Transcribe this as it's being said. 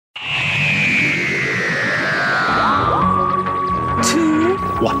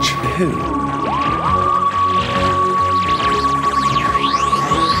Who.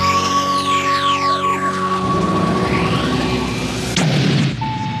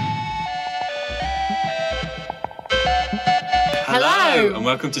 Hello and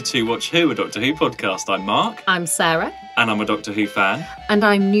welcome to To Watch Who, a Doctor Who podcast. I'm Mark. I'm Sarah. And I'm a Doctor Who fan. And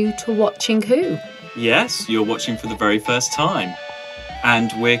I'm new to watching Who. Yes, you're watching for the very first time.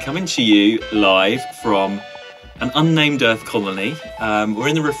 And we're coming to you live from an unnamed Earth colony. We're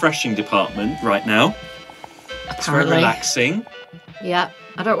in the refreshing department right now. Apparently. It's very relaxing. Yeah,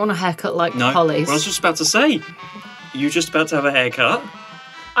 I don't want a haircut like No, Polly's. well, I was just about to say, you're just about to have a haircut.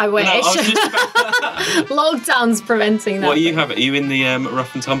 I wish. No, I was just Lockdown's preventing that. What do you have? Are you in the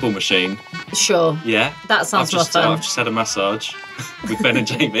rough and tumble machine? Sure. Yeah? That sounds more fun. I've just had a massage with Ben and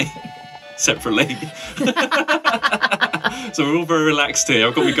Jamie separately. So we're all very relaxed here.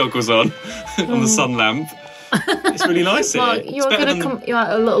 I've got my goggles on the sun lamp. It's really nice here. Well, you're going to come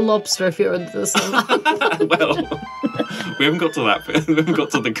out a little lobster if you're under the sun lamp. Well, we haven't got to that bit. We haven't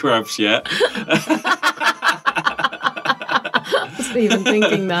got to the crabs yet. I wasn't even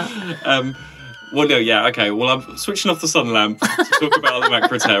thinking that. Well, no, yeah, okay. Well, I'm switching off the sun lamp to talk about the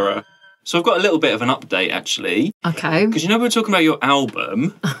Macra Terror. So I've got a little bit of an update, actually. Okay. Because you know we were talking about your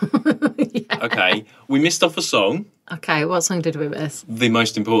album. Yeah. Okay. We missed off a song. Okay, what song did we miss? The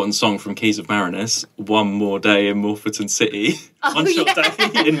most important song from Keys of Marinus, One More Day in Morpherton City. One short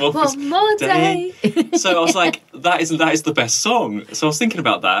day in Morpherton. One more day. So I was like, that is the best song. So I was thinking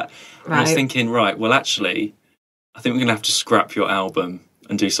about that. And I was thinking, right, well, actually, I think we're going to have to scrap your album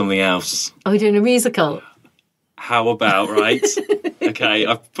and do something else. Are we doing a musical? How about, right? Okay,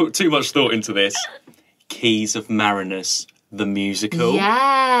 I've put too much thought into this. Keys of Marinus, the musical.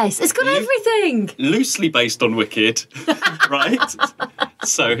 Yes, it's got everything. Loosely based on Wicked, right?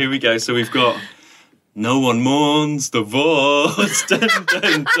 So here we go. So we've got No One Mourns Divorce. Dun, dun,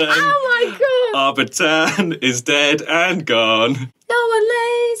 dun. Oh my God. Arbatan is dead and gone. No one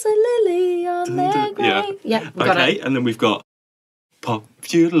lays a lily on their grave. Yeah, we got okay, it. and then we've got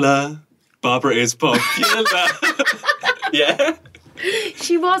Popular. Barbara is popular. Yeah.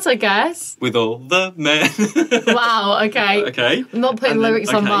 She was, I guess. With all the men. Wow, okay. Okay. I'm not putting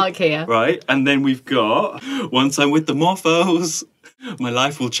lyrics on Mark here. Right, and then we've got Once I'm with the Morphos, my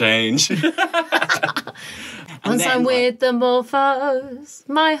life will change. Once I'm with the Morphos,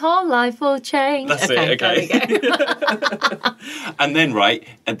 my whole life will change. That's it, okay. There we go. And then, right,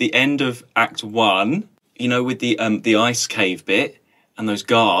 at the end of Act 1, you know, with the ice cave bit and those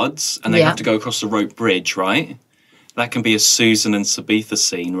guards, and they have to go across the rope bridge, right? That can be a Susan and Sabitha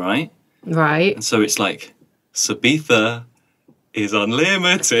scene, right? Right. And so it's like, Sabitha is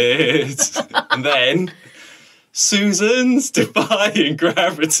unlimited. And then, Susan's defying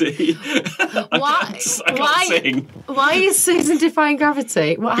gravity. I can't sing. Why is Susan defying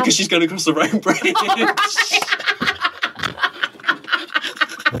gravity? What Because she's going across the rope bridge.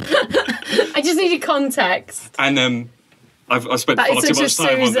 I just needed context. And I've spent far too much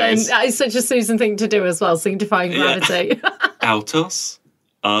time on this. That is such a Susan thing to do as well, sing defying gravity. Yeah. Altos,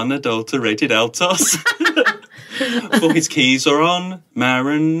 unadulterated Altos. For his keys are on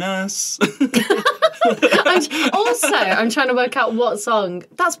Marinus. I'm trying to work out what song.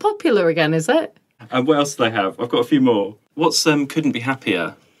 That's popular again, is it? And what else do they have? I've got a few more. What's Couldn't Be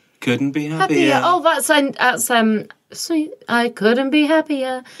Happier? Couldn't be happier. Oh, that's sweet. I couldn't be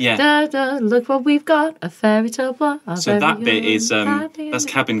happier. Yeah. Da, da, look what we've got. A fairy tale boy. So that bit is that's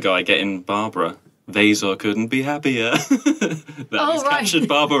Cabin Guy getting Barbara. Vaser couldn't be happier. He's captured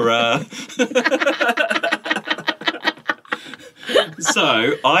Barbara.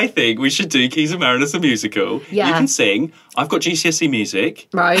 So I think we should do Keys of Marinus the musical. Yeah. You can sing. I've got GCSE music.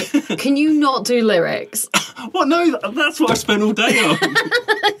 Right. Can you not do lyrics? Well, no, that's what I spent all day on.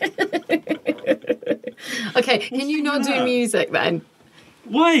 Okay, can you not do music then?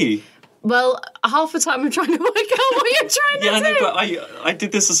 Why? Well, half the time I'm trying to work out what you're trying to do. Yeah, I know, but I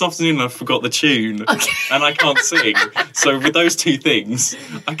did this afternoon and I forgot the tune. Okay. And I can't sing. So with those two things,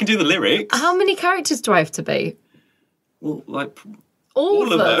 I can do the lyrics. How many characters do I have to be? Well, like...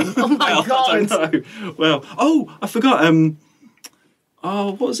 All of them? Oh my God. I don't know. Well, I forgot.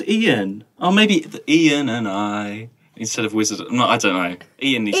 What was Ian? Oh, maybe Ian and I instead of Wizard. No, I don't know.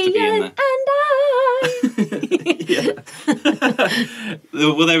 Ian needs to be in there. Ian and I.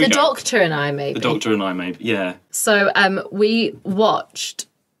 Well, there we go. The Doctor and I, maybe. The Doctor and I, maybe. Yeah. So, we watched.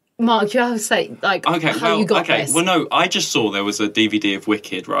 Mark, you have to say how you got this. Well, no, I just saw there was a DVD of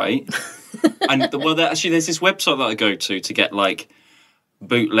Wicked, right? And there's this website that I go to get like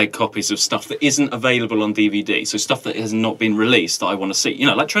bootleg copies of stuff that isn't available on DVD. So stuff that has not been released that I want to see. You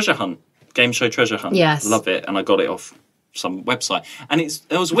know, like Treasure Hunt, game show Treasure Hunt. Yes. Love it. And I got it off some website, and it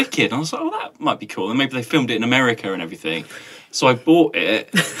was wicked. And I was like, oh, that might be cool. And maybe they filmed it in America and everything. So I bought it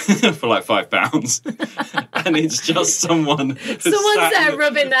for like £5, and it's just someone's there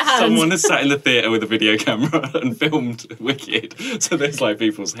rubbing their hands. Someone has sat in the theatre with a video camera and filmed Wicked. So there's like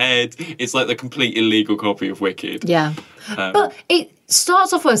people's heads. It's like the complete illegal copy of Wicked. Yeah, but it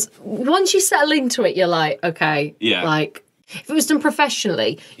starts off with, once you settle into it, you're like, okay, like. If it was done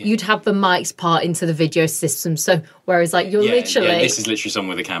professionally, you'd have the mics part into the video system. So, whereas, like, you're literally... Yeah, this is literally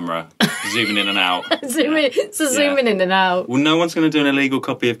someone with a camera, zooming in and out. Zooming in and out. Well, no one's going to do an illegal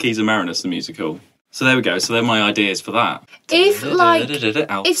copy of Keys and Marinus, the musical. So there we go. So they're my ideas for that.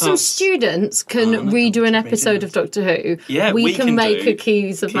 If some students can redo an episode of Doctor Who, we can make a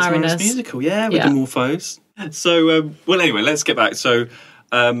Keys of Marinus musical, with the Morphos. So, well, anyway, let's get back. So,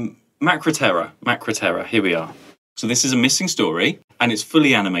 Macra Terror, here we are. So this is a missing story, and it's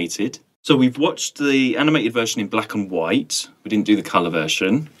fully animated. So we've watched the animated version in black and white. We didn't do the colour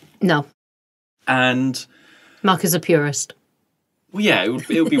version. No. And... Mark is a purist. Well, yeah, it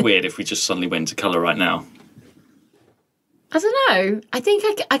would be weird if we just suddenly went to colour right now. I don't know. I think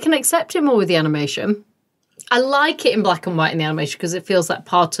I can accept it more with the animation. I like it in black and white in the animation because it feels like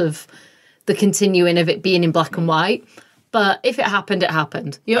part of the continuing of it being in black and white. But if it happened, it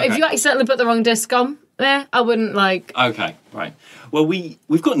happened. You know, if you accidentally put the wrong disc on... I wouldn't like... Okay, right. Well,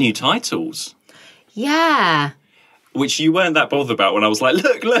 we've got new titles. Yeah. Which you weren't that bothered about when I was like,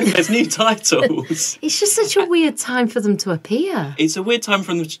 look, there's new titles. It's just such a weird time for them to appear. It's a weird time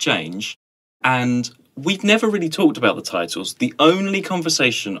for them to change. And we've never really talked about the titles. The only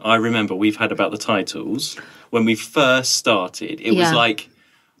conversation I remember we've had about the titles, when we first started, it was like...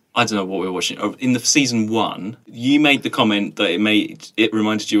 I don't know what we were watching. In the season 1, you made the comment that it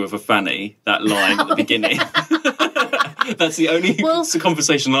reminded you of a fanny, that line at the beginning. That's the only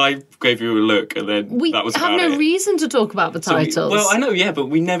conversation I gave you a look, and then that was about it. We have no reason to talk about the titles. I know, but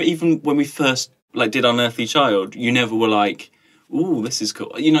we never, even when we first did Unearthly Child, you never were like, ooh, this is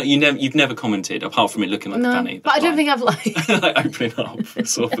cool. You know, you've never commented, apart from it looking like a fanny. But I don't think I've like opening up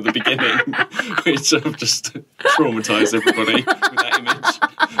sort of at the beginning, which I've just traumatised everybody with that image.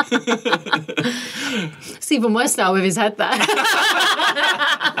 It's even worse now with his head there.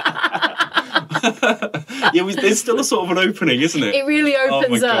 There's still a sort of an opening, isn't it? It really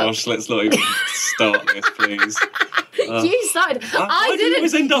opens up. Oh my gosh, let's not even start this, please. You started. I didn't. You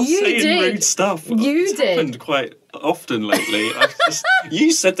always end up saying rude stuff. It's happened quite often lately.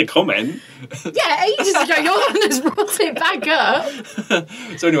 You said the comment. Yeah, ages ago. You're the one that's brought it back up.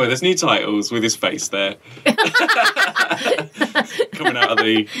 So anyway, there's new titles with his face there. Coming out of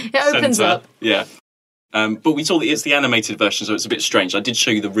the It opens up. Yeah. But we saw that it's the animated version, so it's a bit strange. I did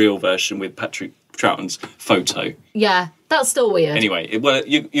show you the real version with Patrick Troughton's photo. Yeah, that's still weird. Anyway,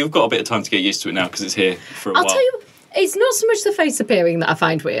 you've got a bit of time to get used to it now because it's here for a while. I'll tell you, it's not so much the face appearing that I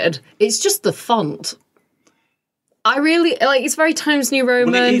find weird. It's just the font. I really, it's very Times New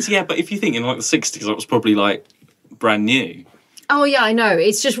Roman. Well, it is, yeah, but if you think in the 60s, it was probably, brand new. Oh, yeah, I know.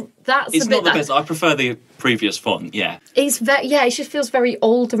 It's just, it's not the best. I prefer the previous font, yeah. It just feels very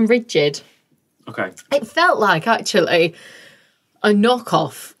old and rigid. Okay. It felt like, actually, a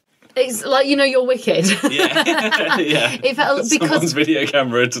knockoff. It's like, you're Wicked. Yeah. Yeah. It felt because someone's video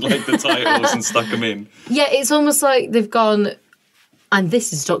camera to the titles and stuck them in. Yeah, it's almost like they've gone, and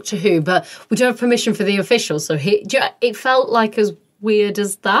this is Doctor Who, but we don't have permission for the official, so it felt like as weird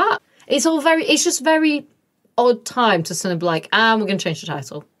as that. It's just very odd time to sort of be like, we're going to change the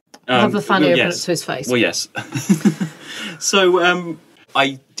title. Have the fanny open up to his face. Well, yes. So,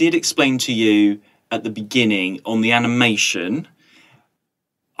 I did explain to you at the beginning on the animation,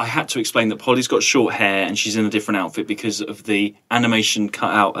 I had to explain that Polly's got short hair and she's in a different outfit because of the animation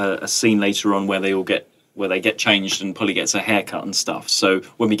cut out a scene later on where they get changed and Polly gets her haircut and stuff. So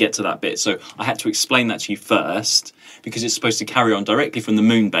when we get to that bit, so I had to explain that to you first because it's supposed to carry on directly from the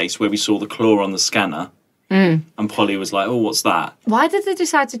moon base where we saw the claw on the scanner. And Polly was like, oh, what's that? Why did they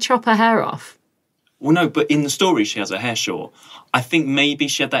decide to chop her hair off? Well, no, but in the story she has her hair short. I think maybe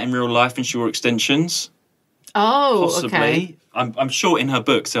she had that in real life and she wore extensions. Oh, possibly. Okay. I'm sure in her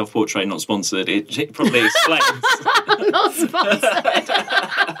book, Self-Portrait, Not Sponsored, it probably explains. Not sponsored.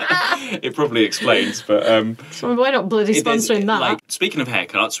 It probably explains, but... we're not bloody sponsoring that. Speaking of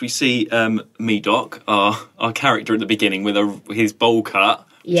haircuts, we see Medoc, our character at the beginning, with his bowl cut.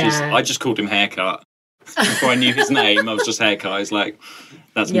 Yeah. I just called him Haircut. Before I knew his name, I was just Haircut. I was like,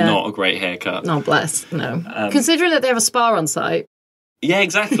 that's not a great haircut. No, bless. No. Considering that they have a spa on site. Yeah,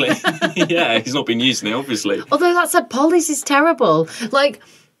 exactly. Yeah, he's not been using it, obviously. Although that said, Polly's is terrible.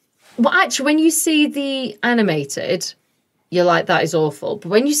 Actually, when you see the animated, you're like, that is awful. But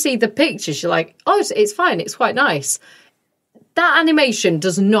when you see the pictures, you're like, oh, it's fine. It's quite nice. that animation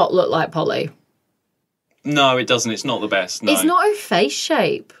does not look like Polly. No, it doesn't. It's not the best. No. It's not her face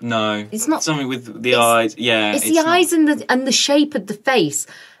shape. No. It's not something with the eyes. Yeah. It's the eyes and the shape of the face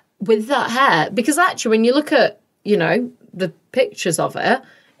with that hair. Because actually, when you look at, the pictures of her,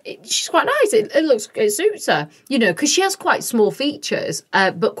 she's quite nice. It suits her, because she has quite small features,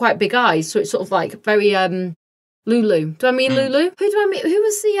 but quite big eyes. So it's sort of like very Lulu. Do I mean Lulu? Who do I mean? Who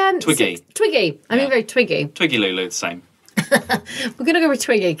was the Twiggy? Twiggy. I mean very Twiggy. Twiggy Lulu, the same. We're gonna go with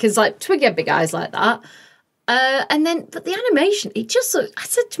Twiggy because Twiggy had big eyes like that. But the animation, it just looked, I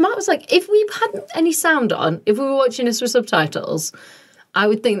said to Mark, I was like, if we hadn't any sound on, if we were watching this with subtitles, I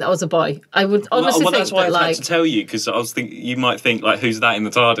would think that was a boy. I would honestly think that's why that, I had to tell you, because I was thinking you might think, who's that in the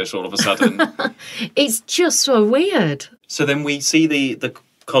TARDIS all of a sudden? It's just so weird. So then we see the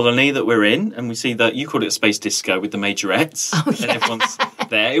colony that we're in, and we see that you called it a space disco with the majorettes. Oh, yeah. And everyone's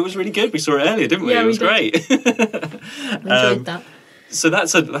there. It was really good. We saw it earlier, didn't we? Yeah, it was great. Enjoyed that. So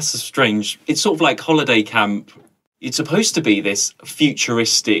that's a strange... It's sort of like holiday camp. It's supposed to be this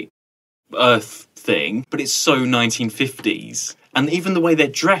futuristic Earth thing, but it's so 1950s. And even the way they're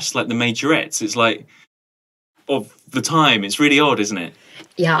dressed, like the majorettes, it's like... Of the time, it's really odd, isn't it?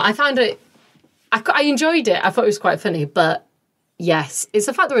 Yeah, I found it... I enjoyed it. I thought it was quite funny, but yes, it's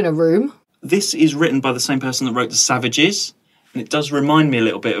the fact they're in a room. This is written by the same person that wrote The Savages, and it does remind me a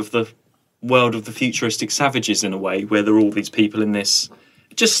little bit of the world of the futuristic Savages in a way, where there are all these people in this,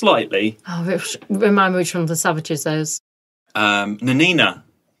 just slightly. Oh, remind me which one of the Savages those. Nanina.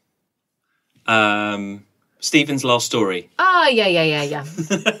 Stephen's Last Story. Oh, yeah.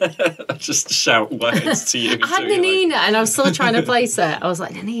 Just shout words to you. I had Nanina, and I was still trying to place it. I was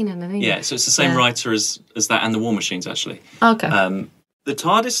like, Nanina. Yeah, so it's the same writer as that and The War Machines, actually. Okay. The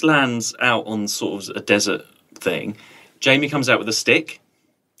TARDIS lands out on sort of a desert thing. Jamie comes out with a stick,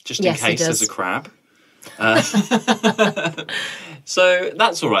 just in case there's a crab. So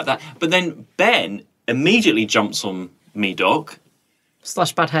that's all right. But then Ben immediately jumps on Medoc.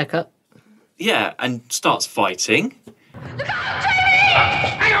 / bad haircut. Yeah, and starts fighting. Look out, Jamie!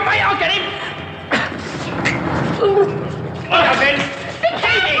 Hang on, mate, I'll get him! Oh, Ben!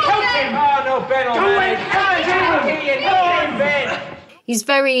 Jamie, help him! Oh, no, Ben, Go on, Ben! He's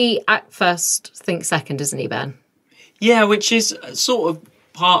very act first, think second, isn't he, Ben? Yeah, which is sort of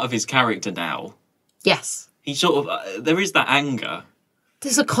part of his character now. Yes. He sort of... there is that anger.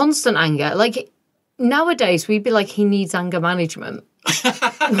 There's a constant anger. Nowadays, we'd be like, he needs anger management.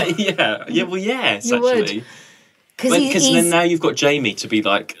 Yeah, well, yes, you actually. Because then now you've got Jamie to be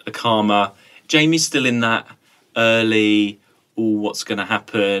like a calmer. Jamie's still in that early, what's going to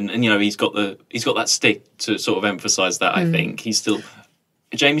happen? And, he's got that stick to sort of emphasise that, I think.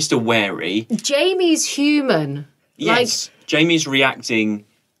 Jamie's still wary. Jamie's human. Yes, Jamie's reacting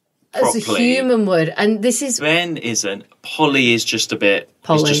properly. As a human would. And this is... Ben isn't. Polly is just a bit...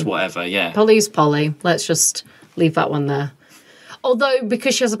 Polly. It's just whatever, yeah. Polly's Polly. Let's just leave that one there. Although,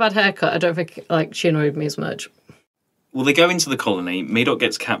 because she has a bad haircut, I don't think, she annoyed me as much. Well, they go into the colony. Medoc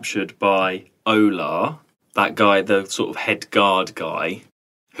gets captured by Ola, that guy, the sort of head guard guy,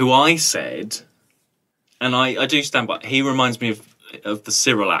 who I said, and I do stand by, he reminds me of the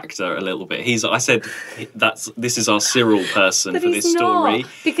Cyril actor a little bit. I said this is our Cyril person for this story.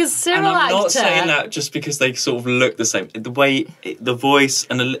 Because Cyril and I'm actor... not saying that just because they sort of look the same. The way, the voice,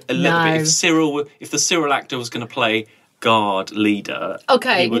 and a little bit. If the Cyril actor was going to play guard leader,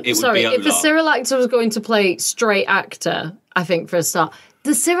 okay, it would be Ola. If the Cyril actor was going to play straight actor, I think for a start,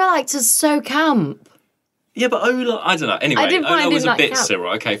 the Cyril actor's so camp. Yeah, but Ola, I don't know. Anyway, Ola was a bit camp.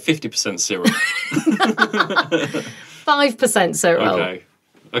 Cyril. Okay, 50% Cyril. 5% Cyril.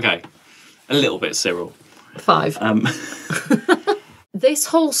 Okay. A little bit Cyril. 5. This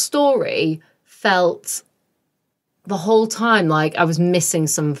whole story felt the whole time like I was missing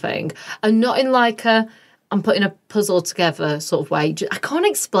something. And not in I'm putting a puzzle together sort of way. I can't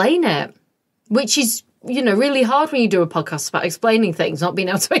explain it. Which is, really hard when you do a podcast about explaining things, not being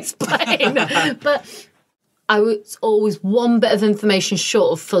able to explain. But I was always one bit of information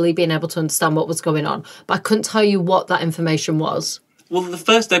short of fully being able to understand what was going on. But I couldn't tell you what that information was. Well, the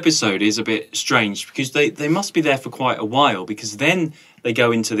first episode is a bit strange because they must be there for quite a while, because then they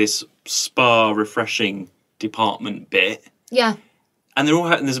go into this spa refreshing department bit. Yeah. And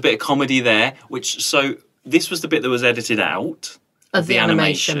there's a bit of comedy there, so this was the bit that was edited out of the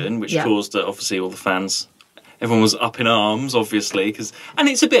animation, which caused, obviously, all the fans, everyone was up in arms, obviously, and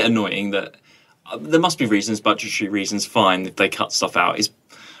it's a bit annoying that there must be reasons, budgetary reasons, fine, if they cut stuff out.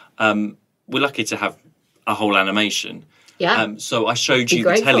 We're lucky to have a whole animation. Yeah. So I showed you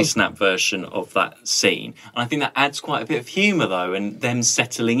the telesnap version of that scene. And I think that adds quite a bit of humour, though, and them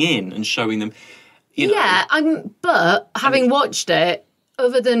settling in and showing them. You know. Yeah, but having watched it,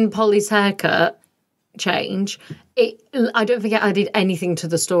 other than Polly's haircut change, I don't think it added anything to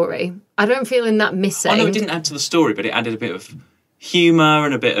the story. I don't feel in that missing. I know it didn't add to the story, but it added a bit of humour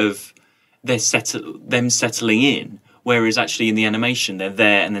and a bit of them settling in. Whereas actually in the animation, they're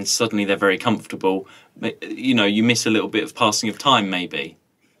there and then suddenly they're very comfortable. You know, you miss a little bit of passing of time, maybe.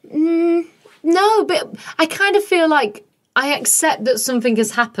 No, but I kind of feel like I accept that something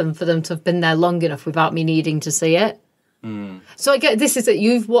has happened for them to have been there long enough without me needing to see it. So I get this is that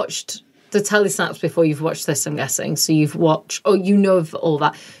you've watched the telesnaps before you've watched this, I'm guessing. So you've watched, you know of all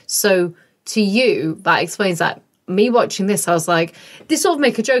that. So to you, that explains that. Me watching this, I was like, they sort of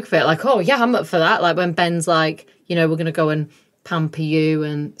make a joke of it, like, oh yeah, I'm up for that. Like when Ben's like, you know, we're going to go and pamper you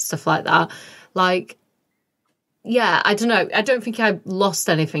and stuff like that. Like, yeah, I don't know. I don't think I lost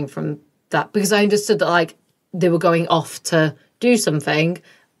anything from that because I understood that like they were going off to do something.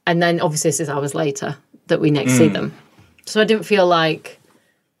 And then obviously this is hours later that we next see them. So I didn't feel like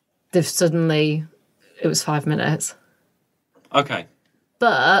they've suddenly, it was 5 minutes. Okay.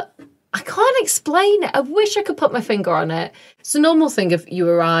 But I can't explain it. I wish I could put my finger on it. It's a normal thing if you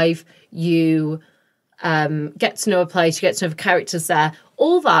arrive, you get to know a place, you get to know the characters there.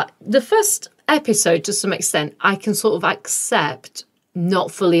 All that. The first episode, to some extent, I can sort of accept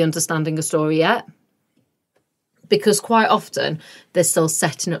not fully understanding a story yet. Because quite often, they're still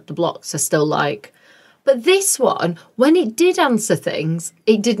setting up the blocks. They're still like... But this one, when it did answer things,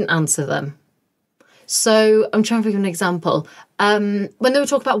 it didn't answer them. So I'm trying to think of an example. When they were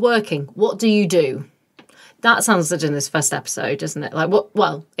talking about working, what do you do? That's answered in this first episode, isn't it? Like, what?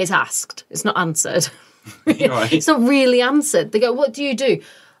 Well, it's asked. It's not answered. Right. It's not really answered. They go, what do you do?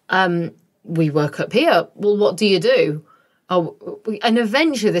 We work up here. Well, what do you do? And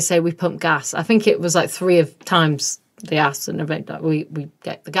eventually they say we pump gas. I think it was like 3 times they asked, and eventually we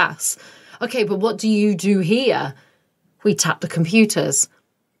get the gas. Okay, but what do you do here? We tap the computers.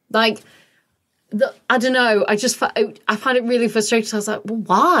 Like, I don't know. I find it really frustrating. I was like, well,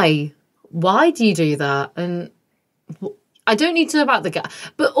 why? Why do you do that? And I don't need to know about the gas.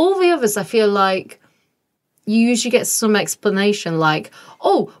 But all the others, I feel like you usually get some explanation like,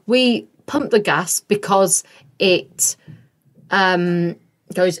 oh, we pump the gas because it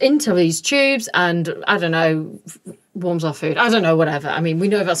goes into these tubes and, I don't know, warms our food. I don't know, whatever. I mean, we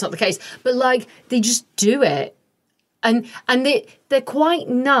know that's not the case. But, like, they just do it. And they're quite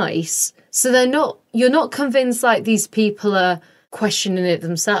nice. So you're not convinced, like, these people are questioning it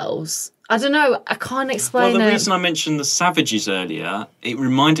themselves. I don't know. I can't explain it. Well, the reason I mentioned the savages earlier, it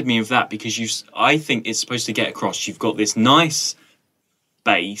reminded me of that because I think it's supposed to get across. You've got this nice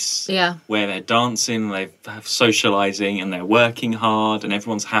base where they're dancing, they're socialising and they're working hard and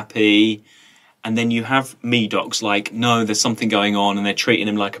everyone's happy. And then you have Medocs like, no, there's something going on and they're treating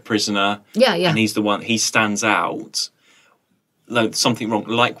him like a prisoner. Yeah. And he's the one, he stands out. Like, something wrong,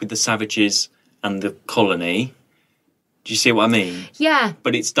 like with the savages and the colony. Do you see what I mean? Yeah.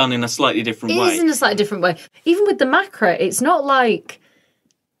 But it's done in a slightly different way. It is in a slightly different way. Even with the Macra, it's not like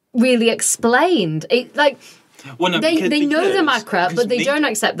really explained. It like... Well, no, they know the Macra, but they don't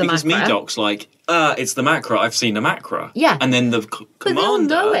accept the Macra. Because Medoc's like, it's the Macra, I've seen a Macra. Yeah. And then the commander... But they'll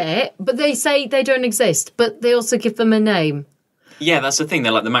know it, but they say they don't exist, but they also give them a name. Yeah, that's the thing,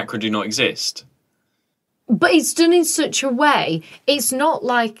 they're like, the Macra do not exist. But it's done in such a way, it's not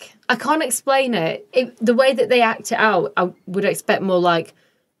like... I can't explain it. The way that they act it out, I would expect more like,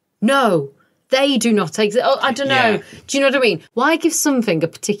 no, they do not exist. Oh, I don't know. Yeah. Do you know what I mean? Why give something a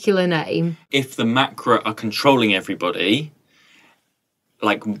particular name? If the Macra are controlling everybody,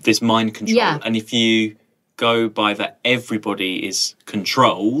 like this mind control, and if you go by that everybody is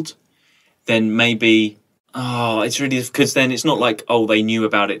controlled, then maybe, it's really... Because then it's not like, they knew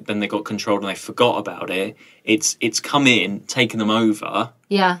about it, then they got controlled and they forgot about it. It's come in, taken them over.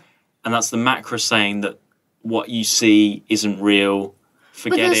 Yeah. And that's the Macra saying that what you see isn't real,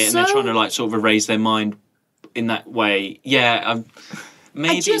 forget it. And they're trying to like sort of erase their mind in that way. Yeah,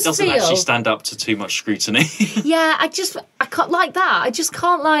 maybe it doesn't actually stand up to too much scrutiny. Yeah, I can't like that. I just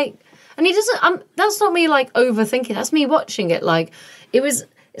can't like... And it doesn't... that's not me like overthinking. That's me watching it. Like, it's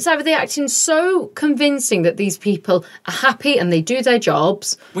either they're acting so convincing that these people are happy and they do their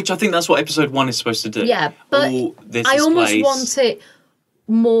jobs. Which I think that's what episode 1 is supposed to do. Yeah, but I almost want it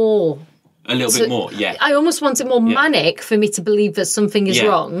more. A little bit more, yeah. I almost want it more manic for me to believe that something is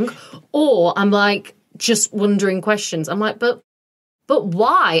wrong. Or I'm like, just wondering questions. I'm like, but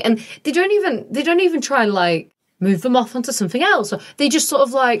why? And they don't even try and like move them off onto something else. They just sort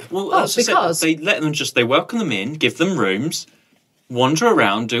of like, because. They let them they welcome them in, give them rooms, wander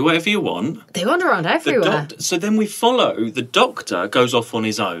around, do whatever you want. They wander around everywhere. So then we follow, the Doctor goes off on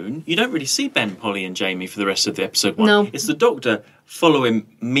his own. You don't really see Ben, Polly and Jamie for the rest of the episode 1. No. It's the Doctor following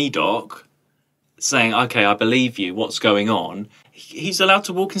Doc, saying, okay, I believe you, what's going on? He's allowed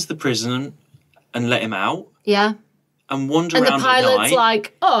to walk into the prison and let him out. Yeah. And wander and around the pilot's at night.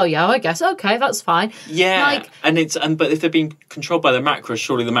 like, oh yeah, I guess, okay, that's fine. Yeah, but if they're being controlled by the Macra,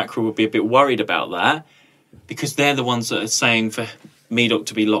 surely the Macra would be a bit worried about that, because they're the ones that are saying for Medoc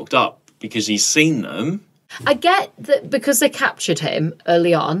to be locked up because he's seen them. I get that because they captured him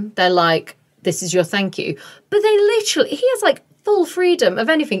early on, they're like, this is your thank you. But they literally, he has like full freedom of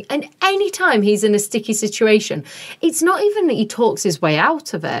anything. And any time he's in a sticky situation, it's not even that he talks his way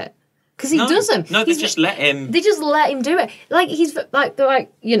out of it. Because he doesn't. No, they just let him. They just let him do it. Like, he's like, they're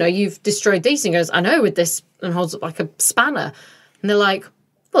like, you know, you've destroyed these. And he goes, I know, with this, and holds up like a spanner. And they're like,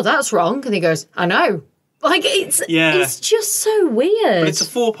 well, that's wrong. And he goes, I know. Like, it's just so weird. But it's a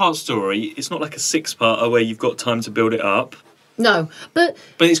 4-part story. It's not like a 6-parter where you've got time to build it up. No, but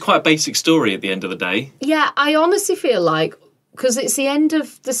it's quite a basic story at the end of the day. Yeah, I honestly feel like, because it's the end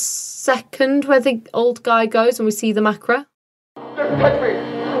of the second where the old guy goes and we see the Macra. Touch me!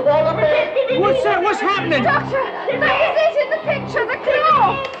 All of me! What's that? What's happening? Doctor, that is it in the picture, the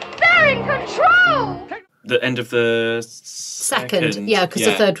claw! They're in control! The end of the Second, yeah, because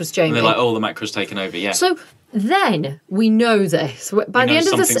the third was Jamie. And they're like, oh, the Macra's taken over, yeah. So then we know this. By the end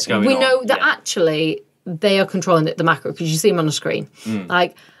of this, we know that actually they are controlling the Macra because you see them on the screen.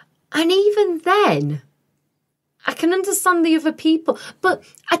 Like, and even then, I can understand the other people, but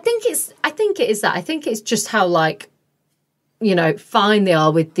I think it is that. I think it's just how, like, you know, fine they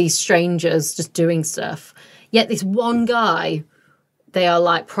are with these strangers just doing stuff. Yet this one guy, they are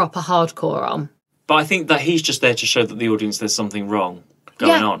like proper hardcore on. But I think that he's just there to show that the audience there's something wrong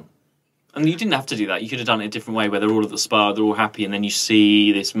going on. And you didn't have to do that. You could have done it a different way where they're all at the spa, they're all happy, and then you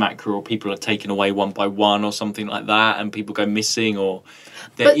see this Macra or people are taken away one by one or something like that, and people go missing or...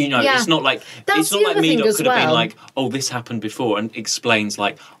 But, you know, it's not like Medoc could have been like, oh, this happened before, and explains,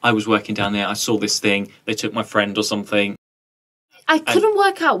 like, I was working down there, I saw this thing, they took my friend or something. I couldn't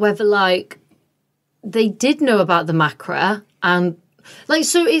work out whether, like, they did know about the Macra and... Like,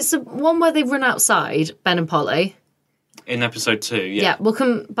 so it's the one where they run outside, Ben and Polly. In episode 2, yeah. Yeah, we'll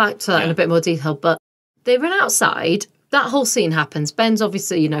come back to that in a bit more detail, but they run outside, that whole scene happens, Ben's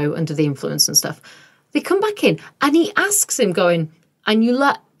obviously, you know, under the influence and stuff. They come back in, and he asks him, going, and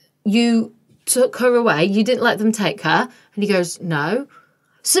you took her away, you didn't let them take her? And he goes, no.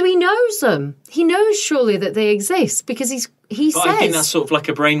 So he knows them. He knows surely that they exist, because he says... I think that's sort of like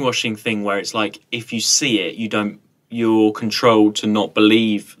a brainwashing thing, where it's like, if you see it, you're controlled to not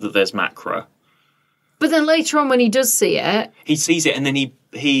believe that there's Macra. But then later on, when he does see it... He sees it, and then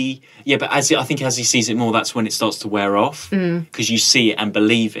but I think as he sees it more, that's when it starts to wear off. Because you see it and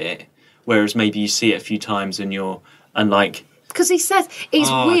believe it, whereas maybe you see it a few times and like... Because he says, it's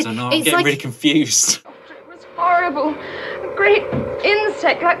weird. I don't know, I'm getting really confused. It was horrible. A great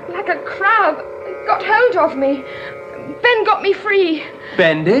insect, like a crab, got hold of me. Ben got me free.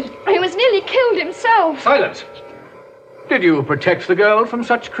 Ben did? He was nearly killed himself. Silence! Did you protect the girl from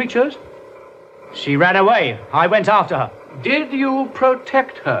such creatures? She ran away. I went after her. Did you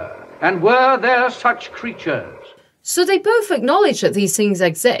protect her? And were there such creatures? So they both acknowledge that these things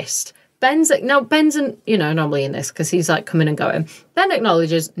exist. Ben's normally in this because he's like coming and going. Ben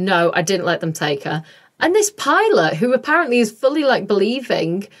acknowledges, no, I didn't let them take her. And this pilot, who apparently is fully like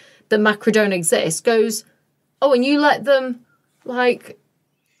believing that Macra don't exist, goes, oh, and you let them like...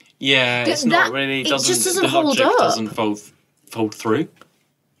 Yeah, it's not really... It just doesn't the hold logic up. Doesn't fold through.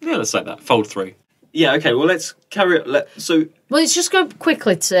 Yeah, let's say that. Fold through. Yeah, okay, well, let's carry on. Well, let's just go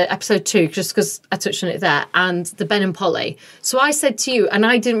quickly to episode 2, just because I touched on it there, and the Ben and Polly. So I said to you, and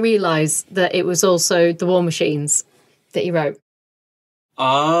I didn't realise that it was also the War Machines that he wrote.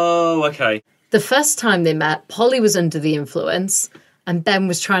 Oh, okay. The first time they met, Polly was under the influence, and Ben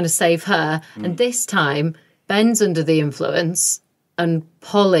was trying to save her. And this time, Ben's under the influence, and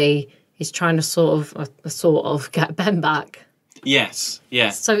Polly is trying to sort of get Ben back. Yes, yeah.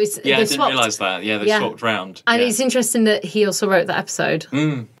 So it's I didn't realise that. Yeah, they swapped round. And it's interesting that he also wrote that episode.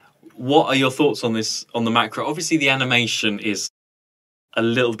 What are your thoughts on this, on the Macra? Obviously, the animation is a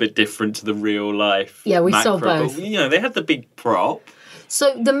little bit different to the real life. Yeah, we Macra, saw both. But, you know, they had the big prop.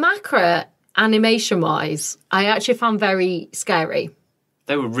 So the Macra, animation-wise, I actually found very scary.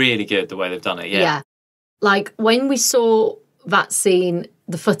 They were really good the way they've done it, Yeah. Like, when we saw that scene,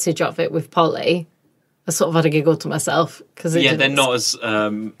 the footage of it with Polly, I sort of had a giggle to myself. They're not as...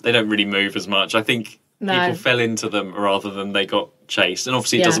 they don't really move as much. I think people fell into them rather than they got chased. And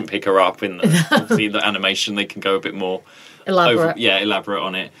obviously it doesn't pick her up in the... obviously the animation, they can go a bit more elaborate. elaborate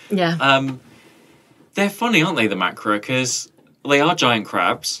on it. Yeah. They're funny, aren't they, the Macra? Because they are giant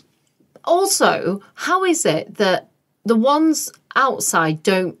crabs. Also, how is it that the ones outside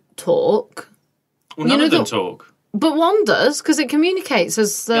don't talk? Well, none of them talk. But one does, because it communicates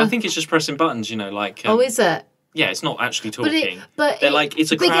as the... Yeah, I think it's just pressing buttons, like... oh, is it? Yeah, it's not actually talking. But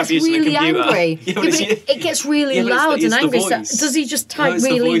it's a crab using really a computer. Angry. It gets really loud and angry. So does he just type it's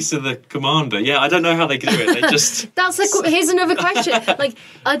really... the voice of the commander. Yeah, I don't know how they do it. They just... Here's another question.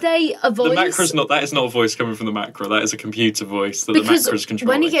 Are they a voice? The Macra's that is not a voice coming from the Macra. That is a computer voice that the Macra's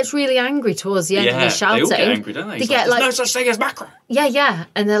controlling. When he gets really angry towards the end and he's shouting... they all get angry, don't they? There's no such thing as Macra. Yeah.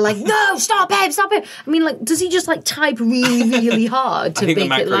 And they're like, no, stop him. I mean, does he just type really, really hard to make it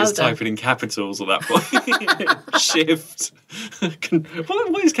louder? I think the Macra is typing in capitals at that point. Shift.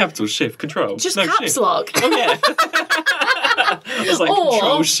 What is capital? Shift? Control? Just caps shift. lock. Oh, yeah. It's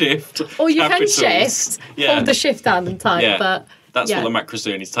Control, Shift, or you capitals. Can shift, hold the shift down and type. Yeah. But that's what the Macra's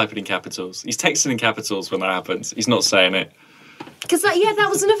doing. He's typing in capitals. He's texting in capitals when that happens. He's not saying it. Because that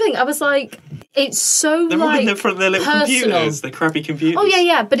was another thing. I was like, it's so they're all in their front of their little personal. computers. They're crappy computers. Oh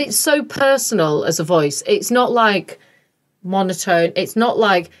yeah, but it's so personal as a voice. It's not like monotone. It's not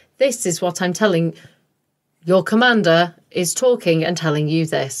like, this is what I'm telling your commander is talking and telling you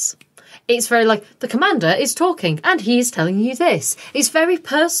this. It's very the commander is talking and he is telling you this. It's very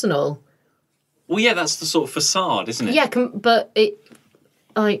personal. Well, yeah, that's the sort of facade, isn't it? Yeah, but it,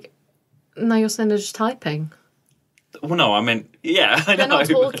 now you're saying they're just typing. Well, no, I meant, yeah, I know. They're not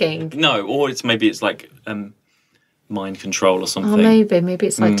talking. No, or maybe it's mind control or something. Oh, maybe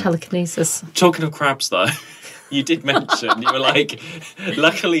it's telekinesis. Talking of crabs, though. You did mention, you were like,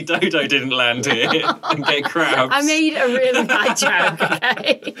 luckily Dodo didn't land here and get crabs. I made a really bad joke,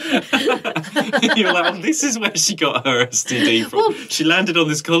 okay? You were like, this is where she got her STD from. Well, she landed on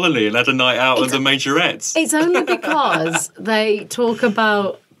this colony and had a night out with the majorettes. It's only because they talk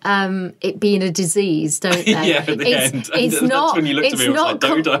about it being a disease, don't they? Yeah, at the end. It's not, that's when you looked at me and was like,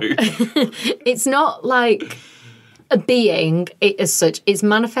 Dodo. It's not like a being as such. It's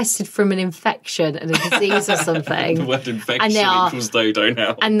manifested from an infection and a disease or something. The word infection equals Dodo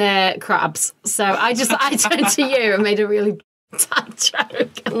now. And they're crabs. So I turned to you and made a really bad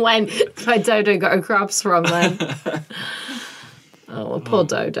joke and went, where Dodo got her crabs from then. Oh, well, poor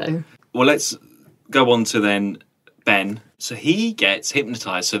Dodo. Well, let's go on to then Ben. So he gets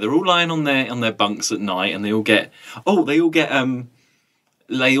hypnotised. So they're all lying on their bunks at night and they all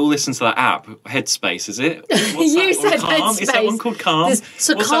listen to that app, Headspace, is it? You said Calm? Headspace. Is that one called Calm? What's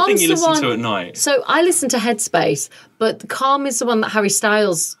that thing you listen to at night? So I listen to Headspace, but Calm is the one that Harry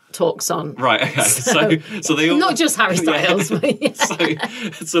Styles talks on. Right, okay. So they all... Not just Harry Styles. Yeah.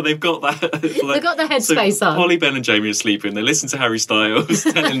 So they've got that... They've got the Headspace on. Polly, Ben and Jamie are sleeping. They listen to Harry Styles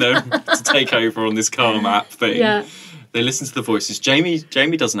telling them to take over on this Calm app thing. Yeah. They listen to the voices. Jamie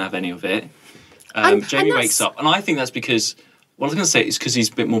doesn't have any of it. Jamie wakes up. And I think that's because... What I was going to say is because he's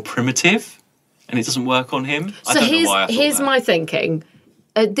a bit more primitive and it doesn't work on him. So here's my thinking.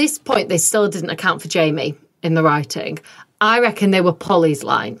 At this point, they still didn't account for Jamie in the writing. I reckon they were Polly's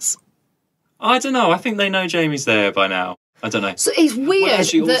lines. I don't know. I think they know Jamie's there by now. I don't know. So it's weird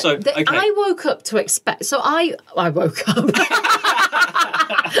okay. I woke up to expect... So I woke up.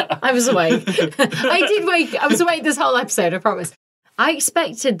 I was awake. I was awake this whole episode, I promise. I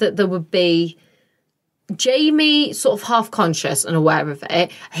expected that there would be... Jamie sort of half conscious and aware of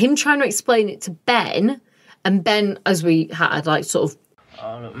it, him trying to explain it to Ben, and Ben, as we had, sort of...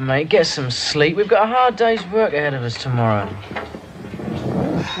 Oh, look, mate, get some sleep. We've got a hard day's work ahead of us tomorrow.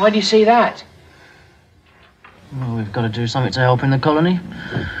 Why do you see that? Well, we've got to do something to help in the colony.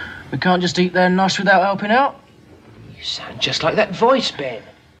 We can't just eat there and nosh without helping out. You sound just like that voice, Ben.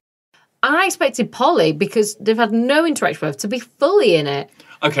 I expected Polly, because they've had no interaction with her, to be fully in it.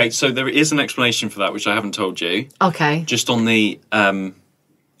 Okay, so there is an explanation for that, which I haven't told you. Okay. Just on the...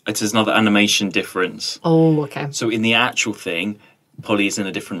 It's another animation difference. Oh, okay. So in the actual thing, Polly is in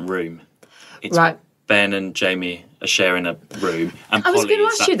a different room. It's right. Ben and Jamie are sharing a room. And I was going to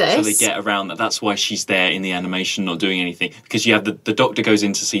ask you this. So they get around that. That's why she's there in the animation, not doing anything. Because you have the doctor goes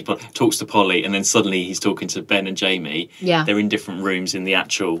in to see Polly, talks to Polly, and then suddenly he's talking to Ben and Jamie. Yeah. They're in different rooms in the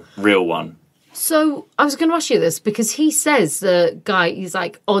actual real one. So I was going to ask you this because he says, the guy, he's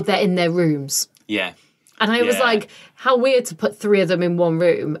like, oh, they're in their rooms. Yeah. And I was like, how weird to put three of them in one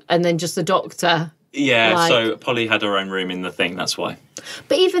room and then just the doctor. Yeah, so Polly had her own room in the thing, that's why.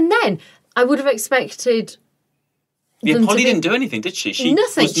 But even then, I would have expected... Yeah, Polly didn't do anything, did she?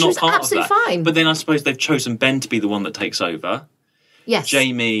 Nothing. Was not was part absolutely of that. fine. But then I suppose they've chosen Ben to be the one that takes over. Yes.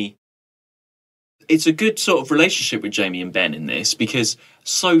 Jamie... It's a good sort of relationship with Jamie and Ben in this because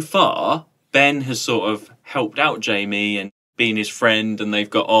so far Ben has sort of helped out Jamie and been his friend, and they've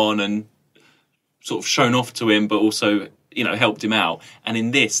got on and sort of shown off to him, but also, helped him out. And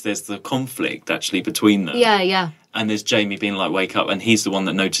in this, there's the conflict actually between them. Yeah. And there's Jamie being like, wake up, and he's the one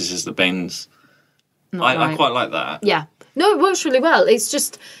that notices that Ben's... I quite like that. Yeah. No, it works really well. It's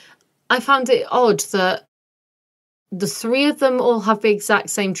just, I found it odd that the three of them all have the exact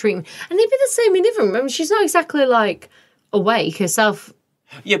same treatment. And they'd be the same in different. I mean, she's not exactly, awake herself.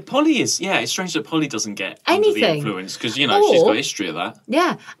 Yeah, Polly is... Yeah, it's strange that Polly doesn't get anything. Under the influence, because, she's got a history of that.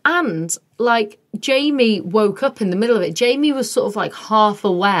 Yeah, and, Jamie woke up in the middle of it. Jamie was sort of, half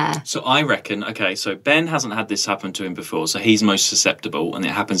aware. So I reckon, so Ben hasn't had this happen to him before, so he's most susceptible, and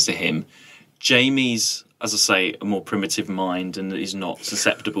it happens to him. Jamie's, as I say, a more primitive mind and is not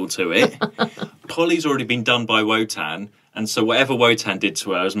susceptible to it. Polly's already been done by Wotan, and so whatever Wotan did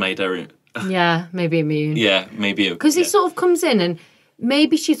to her has made her... Yeah, maybe immune. Yeah, maybe... Because he sort of comes in and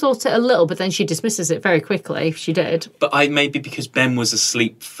maybe she thought it a little, but then she dismisses it very quickly, if she did. But maybe because Ben was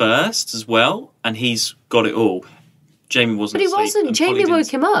asleep first as well, and he's got it all. Jamie wasn't But he asleep, wasn't. Jamie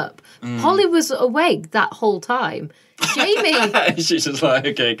woke him up. Polly was awake that whole time. Jamie... She's just like,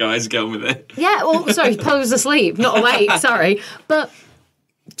 okay, guys, get on with it. Yeah, sorry, Polly was asleep, not awake, sorry. But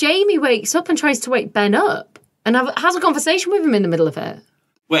Jamie wakes up and tries to wake Ben up and has a conversation with him in the middle of it.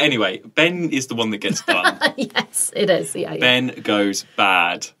 Well, anyway, Ben is the one that gets done. Yes, it is, yeah. Ben goes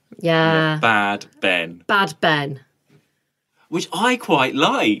bad. Yeah. Bad Ben. Bad Ben. Which I quite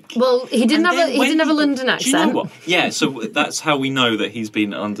like. Well, he didn't have a London accent. Do you know what? Yeah, so that's how we know that he's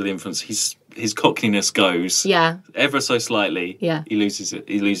been under the influence. His cockneyness goes. Yeah. Ever so slightly. Yeah. He loses it.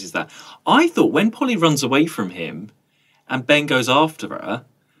 He loses that. I thought when Polly runs away from him and Ben goes after her,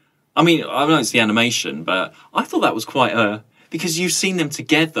 I mean, I know it's the animation, but I thought that was quite because you've seen them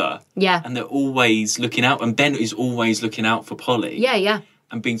together. Yeah. And they're always looking out, and Ben is always looking out for Polly. Yeah.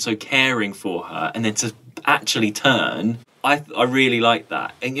 And being so caring for her, and then to actually turn, I really like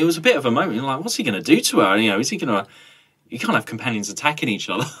that. And it was a bit of a moment, you're like, what's he going to do to her? Is he going to... You can't have companions attacking each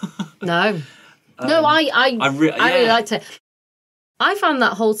other. No. No, I really liked it. I found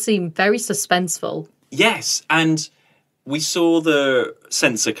that whole scene very suspenseful. Yes, and we saw the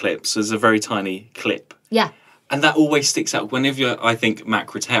censor clips as a very tiny clip. Yeah. And that always sticks out. Whenever I think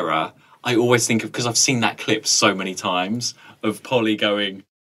Macra Terror, I always think of... Because I've seen that clip so many times of Polly going...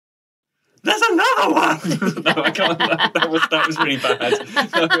 There's another one! No, I can't. That was really bad.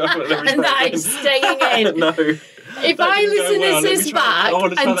 No, And that is staying in. No. If I listen to this back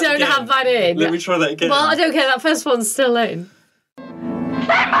and don't have that in... Let me try that again. Well, I don't care. That first one's still in. I'm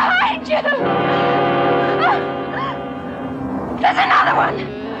behind you! There's another one!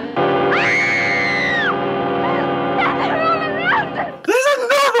 They're all around us! There's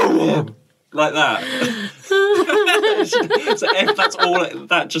another one! Like that. So if that's all...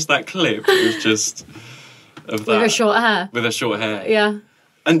 that clip was just... Of that. With her short hair. With her short hair. Yeah.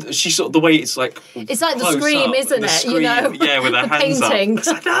 And she sort of... The way it's like... It's like the Scream, up, isn't it? Scream, Yeah, with her hands painting. up.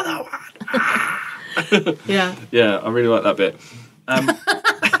 There's another one! Yeah. Yeah, I really like that bit.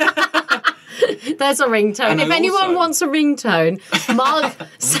 There's a ringtone. If anyone wants a ringtone, Mark...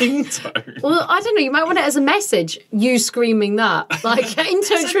 Ringtone? Well, I don't know. You might want it as a message. You screaming that. Get in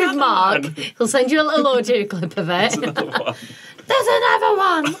touch with Mark. One. He'll send you a little audio clip of it. There's another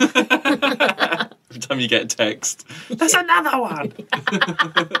one. Every time you get a text, there's another one.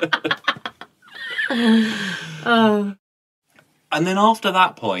 Oh. And then after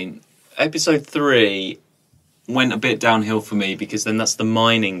that point, episode 3 went a bit downhill for me because then that's the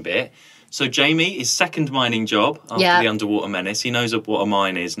mining bit. So Jamie, his second mining job after the Underwater Menace, he knows what a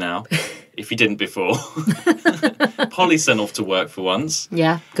mine is now, if he didn't before. Polly's sent off to work for once.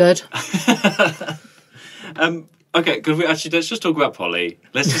 Yeah, good. Okay, let's just talk about Polly.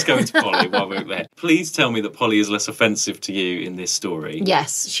 Let's just go into Polly while we're there. Please tell me that Polly is less offensive to you in this story.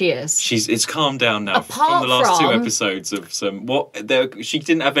 Yes, she is. It's calmed down now Apart from the last from, 2 episodes of some... She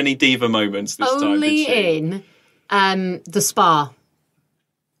didn't have any diva moments this time, did she? Only in the spa.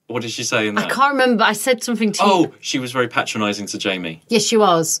 What did she say in that? I can't remember. I said something to you. Oh, she was very patronising to Jamie. Yes, she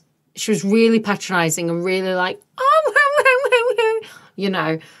was. She was really patronising and really like,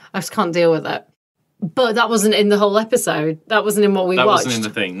 I just can't deal with it. But that wasn't in the whole episode. That wasn't in what we watched. That wasn't in the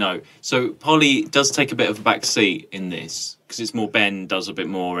thing, no. So Polly does take a bit of a back seat in this because it's more Ben does a bit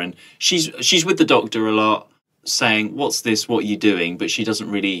more, and she's with the doctor a lot, saying, "What's this? What are you doing?" But she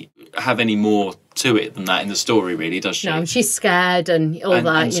doesn't really have any more to it than that in the story, really, does she? No, she's scared and all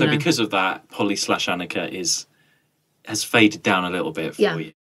that. And so because of that, Polly / Annika has faded down a little bit for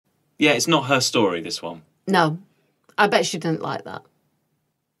you. Yeah, it's not her story, this one. No, I bet she didn't like that.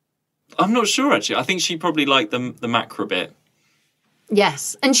 I'm not sure, actually. I think she probably liked the Macra bit.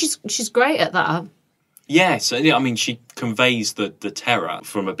 Yes, and she's great at that. Yes, I mean, she conveys the terror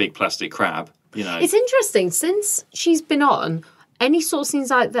from a big plastic crab, you know. It's interesting, since she's been on, any sort of scenes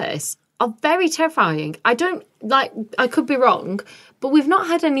like this are very terrifying. I could be wrong, but we've not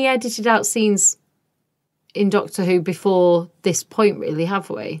had any edited out scenes in Doctor Who before this point, really, have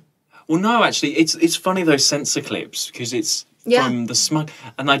we? Well, no, actually, it's funny, those censor clips, because it's from the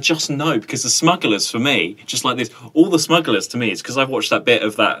and I just know, because the smugglers, for me, just like this, all the smugglers to me, it's because I've watched that bit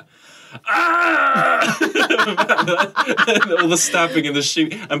of that, all the stabbing and the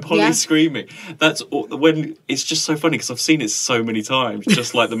shoot and Polly screaming. That's when it's just so funny, because I've seen it so many times,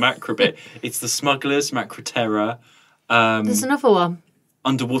 just like the Macra bit. It's the smugglers, Macra Terror. There's another one.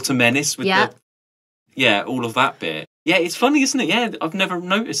 Underwater Menace with all of that bit. Yeah, it's funny, isn't it? Yeah, I've never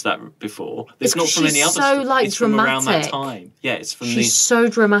noticed that before. It's not from any other stuff. It's from around that time. Yeah, it's from She's so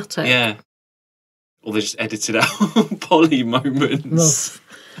dramatic. Yeah. Or they just edited out Polly moments.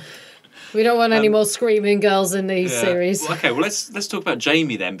 We don't want any more screaming girls in these series. Well, okay, well, let's talk about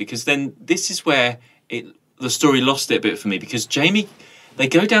Jamie then, because then this is where the story lost it a bit for me, because Jamie, they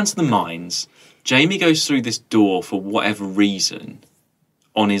go down to the mines. Jamie goes through this door for whatever reason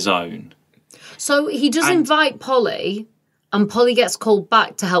on his own. So he does invite Polly, and Polly gets called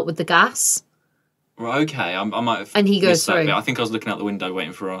back to help with the gas. Right, okay, I might have and he goes that through. Bit. I think I was looking out the window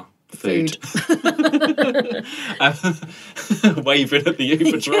waiting for our food. Waving at the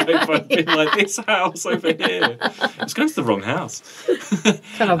Uber driver, being like, this house over here. It's going to the wrong house.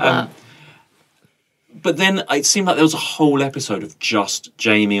 Kind of that. But then it seemed like there was a whole episode of just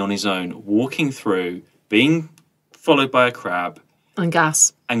Jamie on his own, walking through, being followed by a crab. And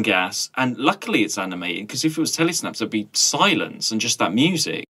gas. And luckily it's animated, because if it was telesnaps, there'd be silence and just that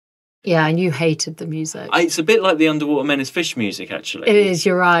music. Yeah, and you hated the music. It's a bit like the Underwater Menace fish music, actually. It is,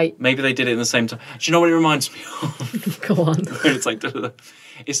 you're right. Maybe they did it in the same time. Do you know what it reminds me of? Go on. It's like,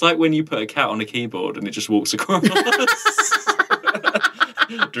 it's like when you put a cat on a keyboard and it just walks across. Like,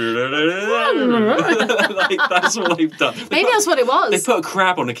 that's what they've done. Maybe that's what it was. They put a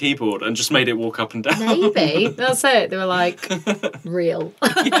crab on a keyboard and just made it walk up and down. Maybe. That's it. They were like, real.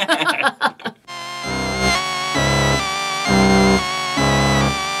 Yeah.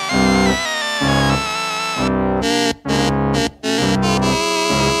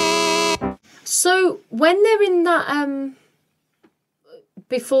 So when they're in that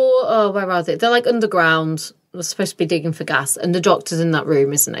where are they? They're like underground. They're supposed to be digging for gas, and the Doctor's in that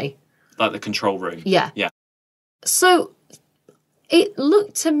room, isn't he? Like the control room. Yeah. So it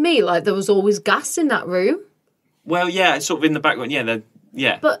looked to me like there was always gas in that room. Well, yeah, it's sort of in the background.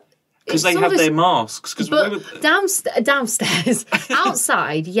 Yeah, but because they have their masks. But downstairs,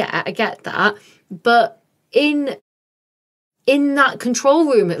 outside, yeah, I get that. But in that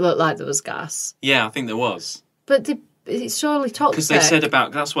control room, it looked like there was gas. Yeah, I think there was. But it's surely toxic. Because they said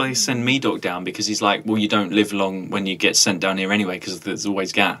that's why they send Medoc down, because he's like, well, you don't live long when you get sent down here anyway, because there's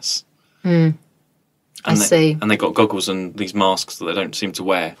always gas. I see. And they got goggles and these masks that they don't seem to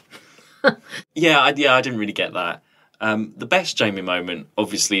wear. I didn't really get that. The best Jamie moment,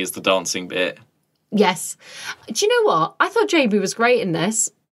 obviously, is the dancing bit. Yes. Do you know what? I thought Jamie was great in this.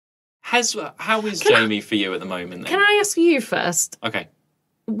 How is Jamie for you at the moment, then? Can I ask you first? Okay.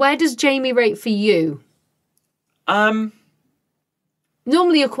 Where does Jamie rate for you? Normally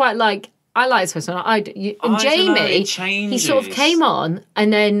you're quite like, I like this person. Jamie, he sort of came on,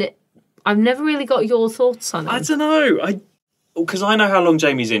 and then I've never really got your thoughts on him. I don't know. Because I know how long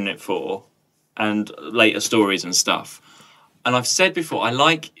Jamie's in it for, and later stories and stuff. And I've said before, I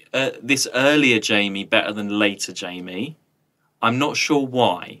like this earlier Jamie better than later Jamie. I'm not sure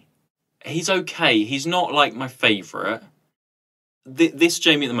why. He's okay. He's not like my favourite. This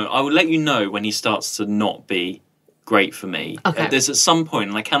Jamie at the moment, I will let you know when he starts to not be great for me. Okay. There's at some point,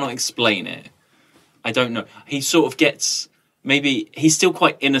 and I cannot explain it. I don't know. He sort of gets, maybe he's still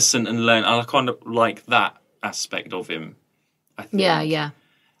quite innocent and learn. I kind of like that aspect of him, I think. Yeah.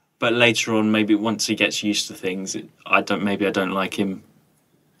 But later on, maybe once he gets used to things, I don't like him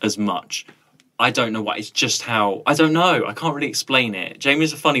as much. I don't know why. It's just how, I don't know. I can't really explain it.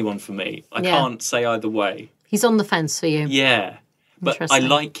 Jamie's a funny one for me. I can't say either way. He's on the fence for you. Yeah. But I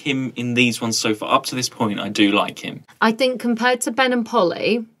like him in these ones so far. Up to this point, I do like him. I think compared to Ben and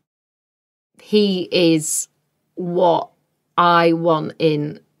Polly, he is what I want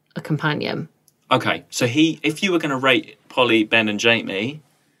in a companion. Okay, so if you were going to rate Polly, Ben and Jamie,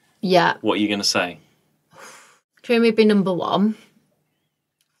 what are you going to say? Jamie would be number 1.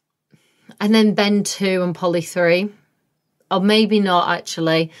 And then Ben 2 and Polly 3. Or maybe not,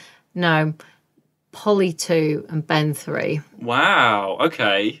 actually. No. Polly 2 and Ben 3. Wow,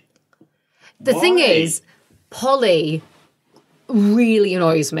 okay. The thing is, Polly really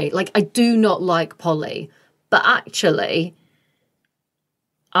annoys me. Like, I do not like Polly, but actually,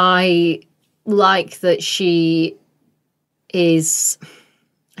 I like that she is,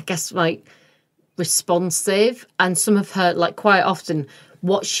 I guess, like, responsive, and some of her, like, quite often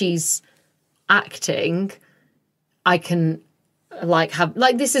what she's acting, I can, like, have,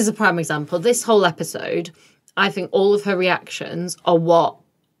 like, this is a prime example. This whole episode, I think all of her reactions are what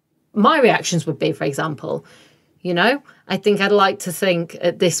my reactions would be, for example. You know, I think I'd like to think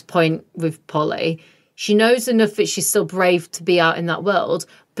at this point with Polly, she knows enough that she's still brave to be out in that world,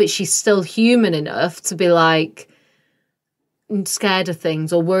 but she's still human enough to be like scared of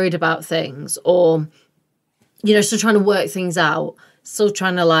things or worried about things, or, you know, still trying to work things out, still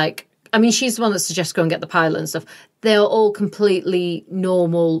trying to, like, I mean, she's the one that suggests go and get the pilot and stuff. They're all completely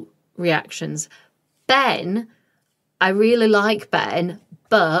normal reactions. Ben, I really like Ben,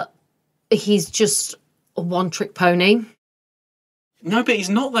 but he's just a one-trick pony. No, but he's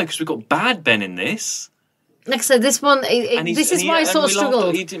not, though, because we've got bad Ben in this. Like I said, this one, this is why I sort of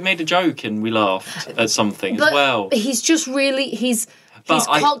struggled. He made a joke and we laughed at something as well. He's just really, he's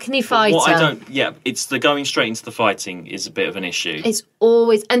Cockney fighter. What I don't, it's the going straight into the fighting is a bit of an issue. It's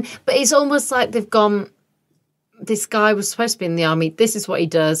always, but it's almost like they've gone, this guy was supposed to be in the army, this is what he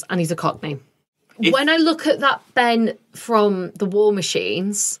does, and he's a Cockney. When I look at that Ben from the War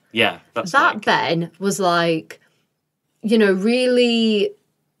Machines, Ben was like, you know, really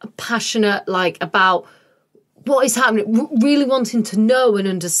passionate, like, about what is happening, really wanting to know and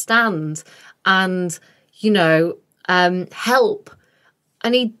understand and, you know, help.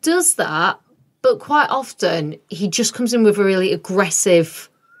 And he does that, but quite often he just comes in with a really aggressive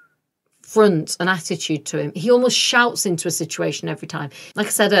front and attitude to him. He almost shouts into a situation every time. Like I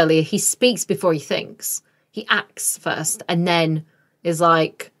said earlier, he speaks before he thinks. He acts first and then is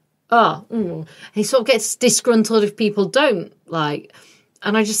like, And he sort of gets disgruntled if people don't, like.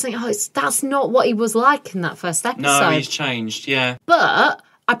 And I just think, that's not what he was like in that first episode. No, he's changed, yeah. But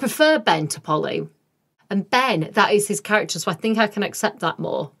I prefer Ben to Polly. And Ben, that is his character, so I think I can accept that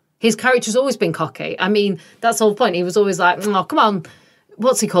more. His character's always been cocky. I mean, that's the whole point. He was always like, oh, come on.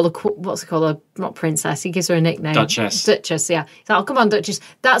 What's he called? Not princess. He gives her a nickname. Duchess. Duchess, yeah. He's like, oh, come on, Duchess.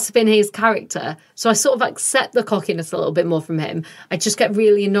 That's been his character. So I sort of accept the cockiness a little bit more from him. I just get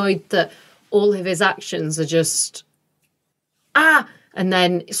really annoyed that all of his actions are just, and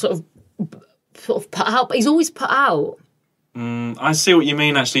then sort of put out. But he's always put out. I see what you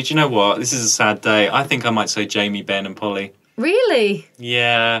mean, actually. Do you know what? This is a sad day. I think I might say Jamie, Ben and Polly. Really?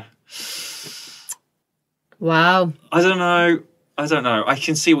 Yeah. Wow. I don't know. I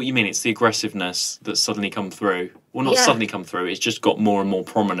can see what you mean. It's the aggressiveness that's suddenly come through. Well, not suddenly come through. It's just got more and more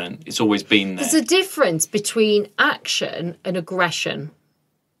prominent. It's always been there. There's a difference between action and aggression,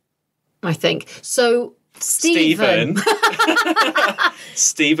 I think. So Stephen.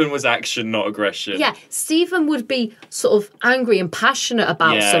 Stephen was action, not aggression. Yeah, Stephen would be sort of angry and passionate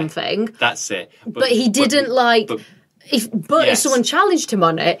about something. That's it. But he didn't if someone challenged him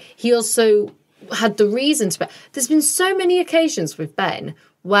on it, he also had the reason to. There's been so many occasions with Ben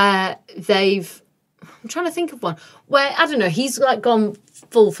where I'm trying to think of one where, I don't know, he's like gone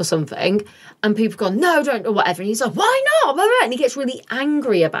full for something and people have gone, no, don't, or whatever. And he's like, why not? And he gets really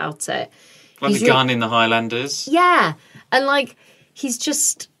angry about it. Like the gun in the Highlanders. Yeah. And like, he's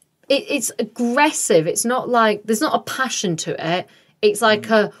just, it's aggressive. It's not like, there's not a passion to it. It's like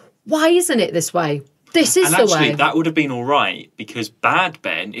why isn't it this way? This is the way. And actually, that would have been all right because if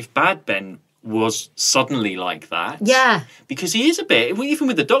Bad Ben was suddenly like that. Yeah. Because he is a bit, even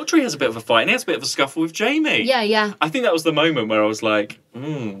with the Doctor, he has a bit of a fight and he has a bit of a scuffle with Jamie. Yeah, yeah. I think that was the moment where I was like,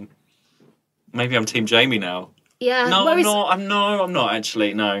 maybe I'm Team Jamie now. Yeah. No, I'm not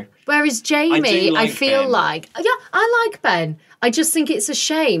actually, no. Whereas Jamie, I feel Ben. like, I like Ben. I just think it's a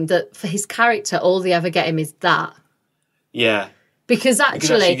shame that for his character, all they ever get him is that. Yeah. Because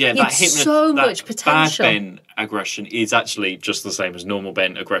actually he had so much potential. Bad Ben aggression is actually just the same as normal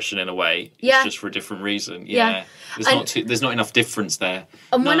Ben aggression in a way. Yeah. It's just for a different reason. Yeah. There's not enough difference there.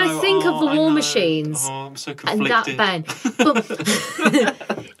 And when I think of the War Machines I'm so conflicted. And that Ben.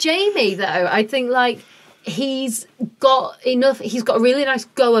 But Jamie, though, I think like he's got a really nice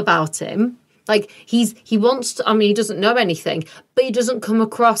go about him. Like he wants to, he doesn't know anything, but he doesn't come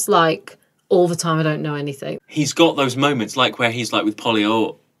across like all the time I don't know anything. He's got those moments like where he's like with Polly,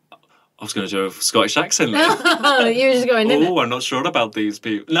 I was going to do a Scottish accent. You were just going, I'm not sure about these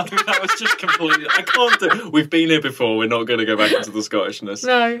people. No, that was just completely, I can't do, we've been here before, we're not going to go back into the Scottishness.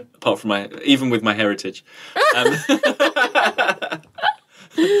 No. Apart from even with my heritage.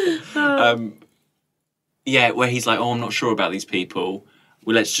 Yeah, where he's like, I'm not sure about these people.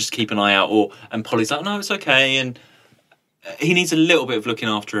 Well, let's just keep an eye out. And Polly's like, no, it's okay. And he needs a little bit of looking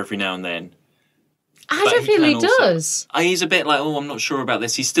after every now and then. I don't feel he does. He's a bit like, I'm not sure about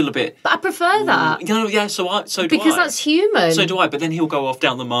this. He's still a bit... But I prefer that. Yeah, so do I. Because that's human. So do I, but then he'll go off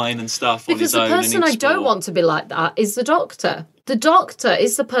down the mine and stuff on his own. Because the person I don't want to be like that is the Doctor. The Doctor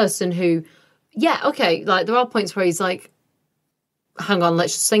is the person who... Yeah, okay, like, there are points where he's like, hang on,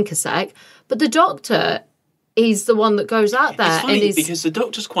 let's just think a sec. But the Doctor is the one that goes out there. It's funny, because the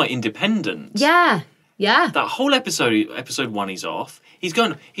Doctor's quite independent. Yeah, yeah. That whole episode 1 he's off.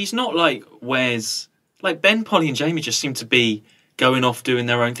 He's not like, where's... Like, Ben, Polly and Jamie just seem to be going off doing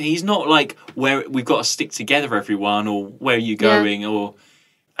their own thing. He's not like, where we've got to stick together, everyone, or where are you going, or...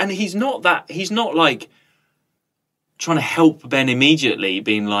 And he's not like trying to help Ben immediately,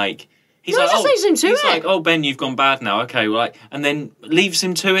 being like... He's leaves him to it. He's like, oh, Ben, you've gone bad now. Okay, well, like... And then leaves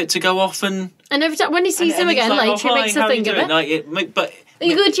him to it to go off and... And every time, when he sees him again later, he makes a thing of it. Like, but... Are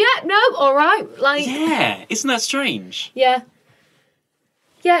you good yet? No? All right. Like... Yeah, isn't that strange? Yeah.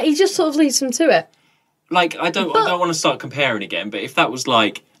 Yeah, he just sort of leaves him to it. Like, I don't want to start comparing again, but if that was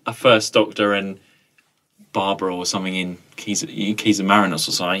like a First Doctor and Barbara or something in Keys of Marinus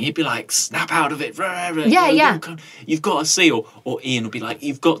or something, he'd be like, snap out of it. Yeah. You've got to see. Or Ian would be like,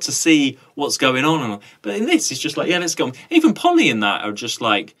 you've got to see what's going on. But in this, it's just like, yeah, let's go on. Even Polly in that are just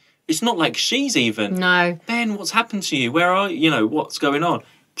like, it's not like she's even... No. Ben, what's happened to you? Where are you? You know, what's going on?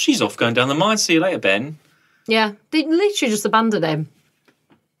 She's off going down the mine. See you later, Ben. Yeah, they literally just abandoned him.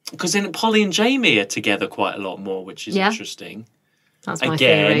 Because then Polly and Jamie are together quite a lot more, which is interesting. That's my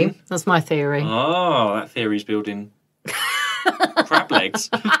theory. That's my theory. Oh, that theory's building crab legs.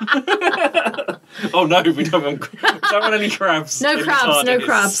 Oh no, we don't want any crabs. No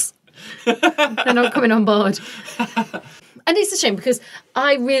crabs. They're not coming on board. And it's a shame because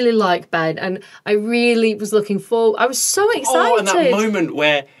I really like Ben and I really was looking forward. I was so excited. Oh, and that moment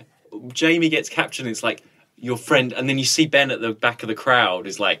where Jamie gets captured and it's like, your friend, and then you see Ben at the back of the crowd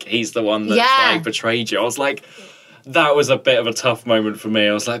is like, he's the one that like betrayed you. I was like, that was a bit of a tough moment for me.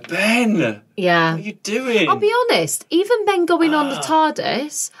 I was like, Ben, what are you doing? I'll be honest, even Ben going on the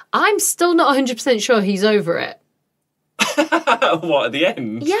TARDIS, I'm still not 100% sure he's over it. What, at the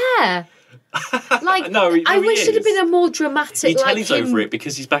end? Yeah. Like, no, I wish it had been a more dramatic... You tell he's over it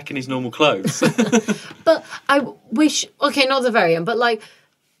because he's back in his normal clothes. But I wish... Okay, not the very end, but like...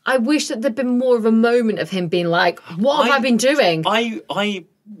 I wish that there'd been more of a moment of him being like, what have I been doing?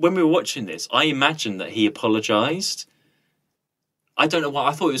 When we were watching this, I imagined that he apologised. I don't know why.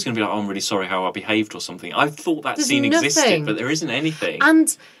 I thought it was going to be like, oh, I'm really sorry how I behaved or something. I thought that scene existed, but there isn't anything.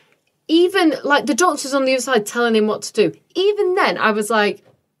 And even, like, the Doctor's on the other side telling him what to do. Even then, I was like,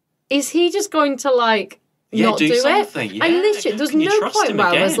 is he just going to, like, not do something? it? Yeah. I literally, there's no point where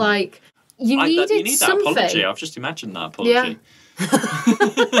I was like, you needed something. That apology. I've just imagined that apology. Yeah.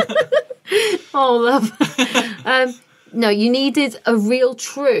 Oh, love. No, you needed a real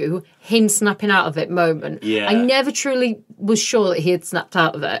true him snapping out of it moment. Yeah. I never truly was sure that he had snapped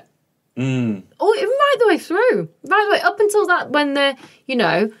out of it. Mm. Oh, even right the way through. Right the way up until that when they're, you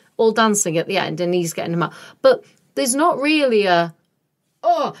know, all dancing at the end and he's getting them out. But there's not really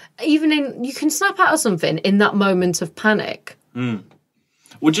even you can snap out of something in that moment of panic. Mm.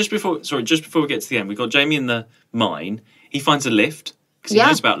 Well, just before we get to the end, we've got Jamie in the mine. He finds a lift, because he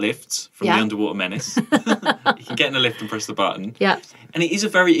knows about lifts from the Underwater Menace. He can get in a lift and press the button. Yeah. And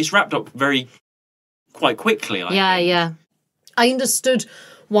it's wrapped up quite quickly, I think. Yeah. I understood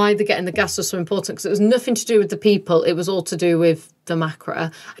why the getting the gas was so important, because it was nothing to do with the people, it was all to do with the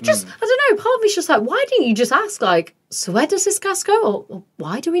Macra. I don't know, part of me's just like, why didn't you just ask, like, so where does this gas go? Or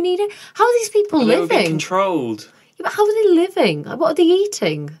why do we need it? How are these people living? They were being controlled. Yeah, but how are they living? Like, what are they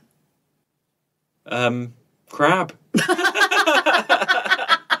eating? Crab.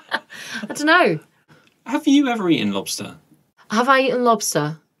 I don't know. Have you ever eaten lobster? Have I eaten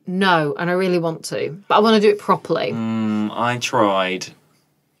lobster? No, and I really want to. But I want to do it properly. I tried.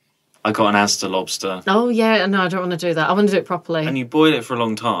 I got an Asda lobster. Oh, yeah. No, I don't want to do that. I want to do it properly. And you boil it for a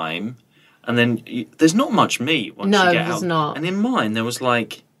long time, and then there's not much meat once you get out. No, there's not. And in mine, there was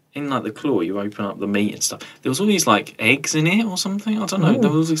like... In, like, the claw, you open up the meat and stuff. There was all these, like, eggs in it or something. I don't know. Ooh. There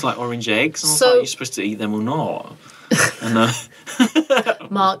was all these, like, orange eggs. And I was like, you're supposed to eat them or not?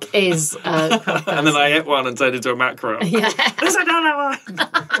 And, Mark is and then I ate one and turned into a macro. Yeah. There's another one!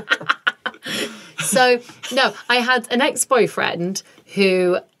 So, no, I had an ex-boyfriend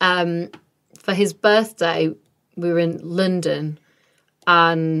who, for his birthday, we were in London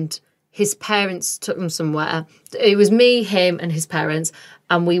and his parents took him somewhere. It was me, him and his parents.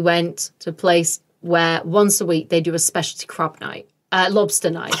 And we went to a place where once a week they do a specialty crab night. Lobster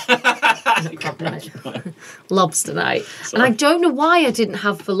night. Not crab night. Lobster night. Sorry. And I don't know why I didn't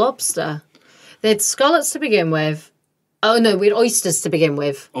have the lobster. They had scallops to begin with. Oh, no, we had oysters to begin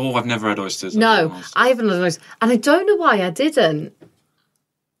with. Oh, I've never had oysters. No, I haven't had oysters. And I don't know why I didn't.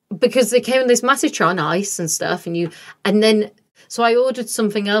 Because they came in this massive tray on ice and stuff, so I ordered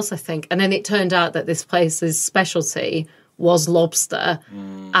something else, I think, and then it turned out that this place's specialty was lobster,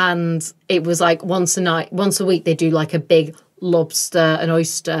 and it was like once a week they do like a big lobster and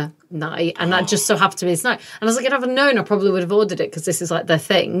oyster night, and that just so happened to be this night. And I was like, if I'd known, I probably would have ordered it because this is like their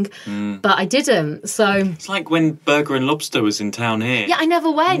thing, but I didn't. So it's like when Burger and Lobster was in town here. Yeah, I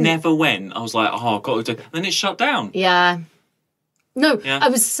never went. I was like, oh, I've got to do. And then it shut down. Yeah. No, I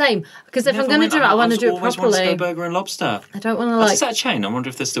was the same. Because if I'm going to do it, I want to do it always properly. Want to go Burger and Lobster. I don't want to Is that a chain? I wonder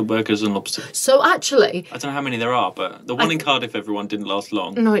if there's still Burgers and Lobsters. So actually... I don't know how many there are, but the one in Cardiff, everyone didn't last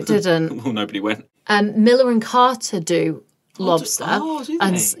long. No, it didn't. Well, nobody went. Miller and Carter do lobster. Do they?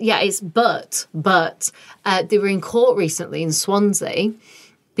 And yeah, it's but they were in court recently in Swansea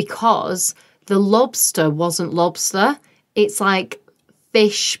because the lobster wasn't lobster. It's like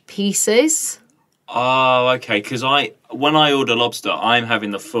fish pieces. Oh, okay. Because when I order lobster, I'm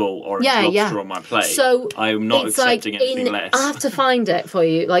having the full orange lobster on my plate. So I am not accepting like anything less. I have to find it for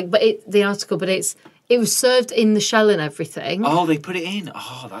you. It was served in the shell and everything. Oh, they put it in.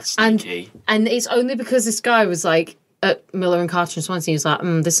 Oh, that's sneaky. And it's only because this guy was like at Miller and Carter in Swansea. He was like,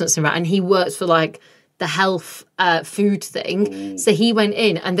 this doesn't seem right. And he worked for like the health food thing. Ooh. So he went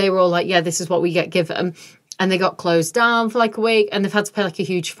in, and they were all like, "Yeah, this is what we get given." And they got closed down for like a week, and they've had to pay like a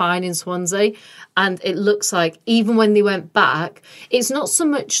huge fine in Swansea. And it looks like even when they went back, it's not so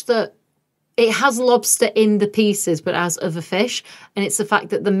much that it has lobster in the pieces, but it has other fish. And it's the fact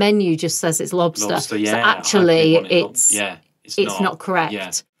that the menu just says it's lobster. Yeah. So actually, it's not correct.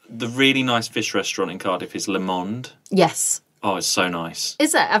 Yeah. The really nice fish restaurant in Cardiff is Le Monde. Yes. Oh, it's so nice.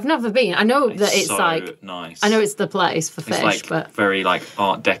 Is it? I've never been. I know that it's so like nice. I know it's the place for fish, like but very like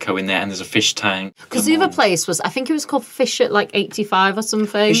Art Deco in there, and there's a fish tank. Because the other place was, I think it was called Fish at like 85 or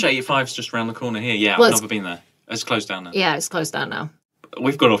something. Fish 85 is just around the corner here. Yeah, I've never been there. It's closed down now. Yeah, it's closed down now.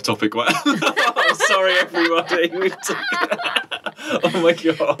 We've gone off topic. Sorry, everybody. Oh my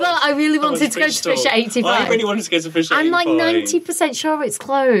god! But I really wanted to go to Fish at 85. I really wanted to go to Fish at 85. I'm like 90% sure it's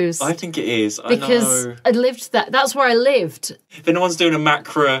closed. I think it is. Because I lived there. That's where I lived. If anyone's doing a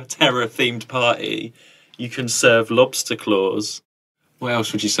Macra Terror themed party, you can serve lobster claws. What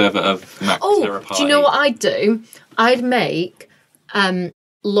else would you serve at a Macra Terror party? Do you know what I'd do? I'd make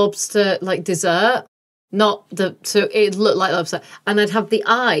lobster like dessert. So it'd look like lobster, and I'd have the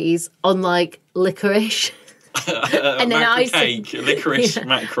eyes on like licorice, and then icing, cake, licorice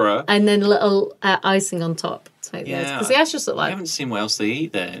macra, and then little icing on top to make this. Because the eyes just look like. I haven't seen what else they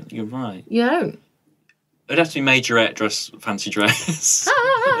eat there. You're right. You don't. It'd have to be majorette dress, fancy dress.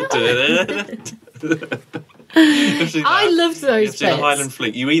 I loved those bits. The Highland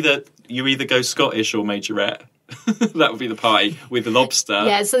Fleet. You either go Scottish or majorette. That would be the party with the lobster.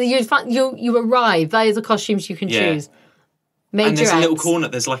 Yeah, so you arrive. They are the costumes you can choose. And there's a little corner.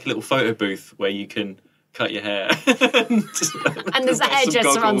 There's like a little photo booth where you can cut your hair. And there's a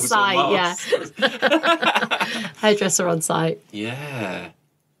hairdresser on site. Yeah, hairdresser on site. Yeah.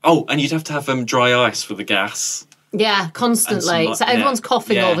 Oh, and you'd have to have dry ice for the gas. Yeah, constantly. So everyone's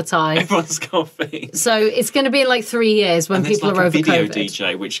coughing all the time. Everyone's coughing. So it's going to be in like 3 years when people are over video COVID.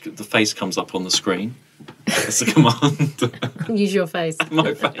 DJ, which the face comes up on the screen. It's a command. Use your face.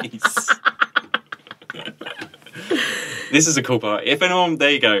 My face. This is a cool party. If anyone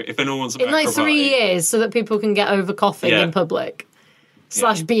wants a in like 3 years, so that people can get over coughing in public,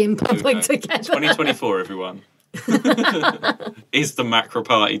 / be in public together. 2024, everyone. Is the macro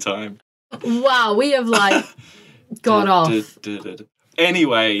party time. Wow, we have like gone off.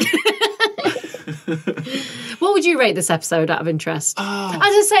 Anyway. What would you rate this episode out of interest? As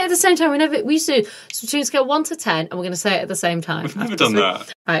I say at the same time, we used to between scale 1 to 10, and we're going to say it at the same time. We've never done that. All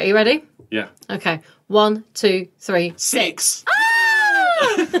right, are you ready? Yeah. Okay. 1, 2, 3, 6.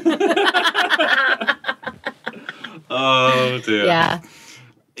 Oh dear. Yeah.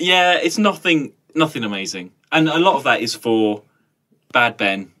 Yeah, it's nothing amazing, and a lot of that is for Bad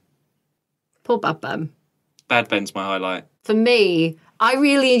Ben. Poor Bad Ben. Bad Ben's my highlight. For me, I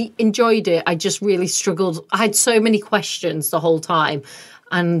really enjoyed it. I just really struggled. I had so many questions the whole time.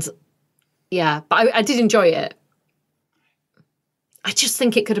 And yeah, but I did enjoy it. I just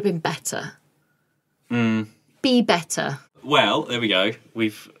think it could have been better. Be better. Well, there we go.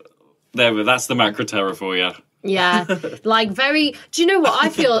 That's the Macra Terror for you. Yeah. Do you know what? I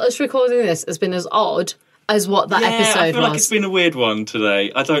feel us recording this has been as odd as what that episode I feel was. like it's been a weird one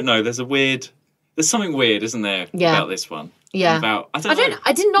today. I don't know. There's something weird, isn't there, about this one? Yeah.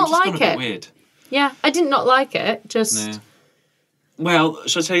 I did not like it. Weird. Yeah, I did not like it. Just. Well,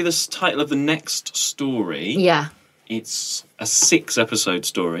 shall I tell you the title of the next story? Yeah. It's a 6-episode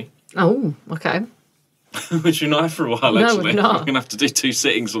story. Oh, okay. Which we've not had for a while, No, actually. we've not. We're going to have to do 2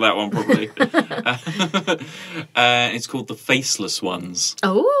 sittings for that one, probably. It's called The Faceless Ones.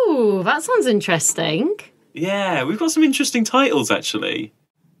 Oh, that sounds interesting. Yeah, we've got some interesting titles, actually.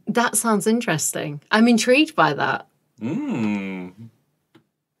 That sounds interesting. I'm intrigued by that.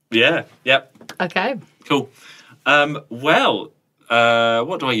 Yeah, yep. Okay. Cool. What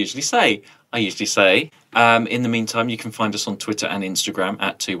do I usually say? I usually say, in the meantime, you can find us on Twitter and Instagram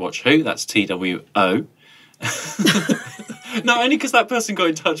at TwoWatchWho. That's TWO. No, only because that person got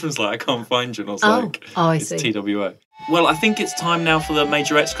in touch and was like, I can't find you. And I was like, I it's see. TWO. Well, I think it's time now for the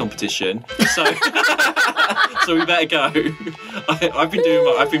Majorettes competition. So, so we better go. I've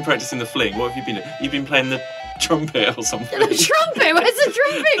been practicing the fling. What have you been doing? You've been playing the trumpet or something. The trumpet? Where's the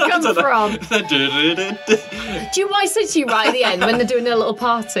trumpet come from? Do you know what I said to you right at the end when they're doing their little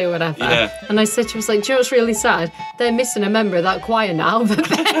party or whatever? Yeah. And I said to him, I was like, do you know what's really sad? They're missing a member of that choir now, but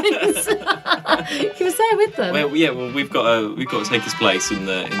Ben's. He was there with them. Well, we've got to take his place in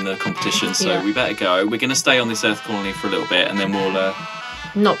the competition, so Yeah. we better go. We're going to stay on this Earth colony for a little bit, and then we'll.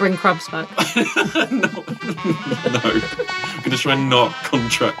 Not bring crabs back. No. I'm going to try and not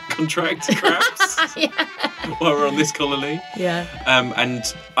contract crabs while we're on this colony. Yeah. And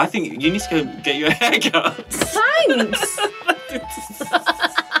I think you need to go get your hair cut. Thanks.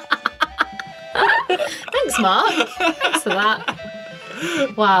 Thanks, Mark. Thanks for that.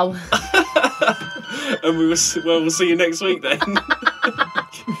 Wow. And we'll see you next week then.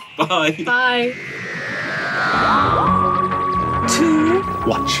 Bye. Bye. To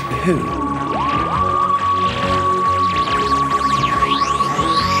watch who?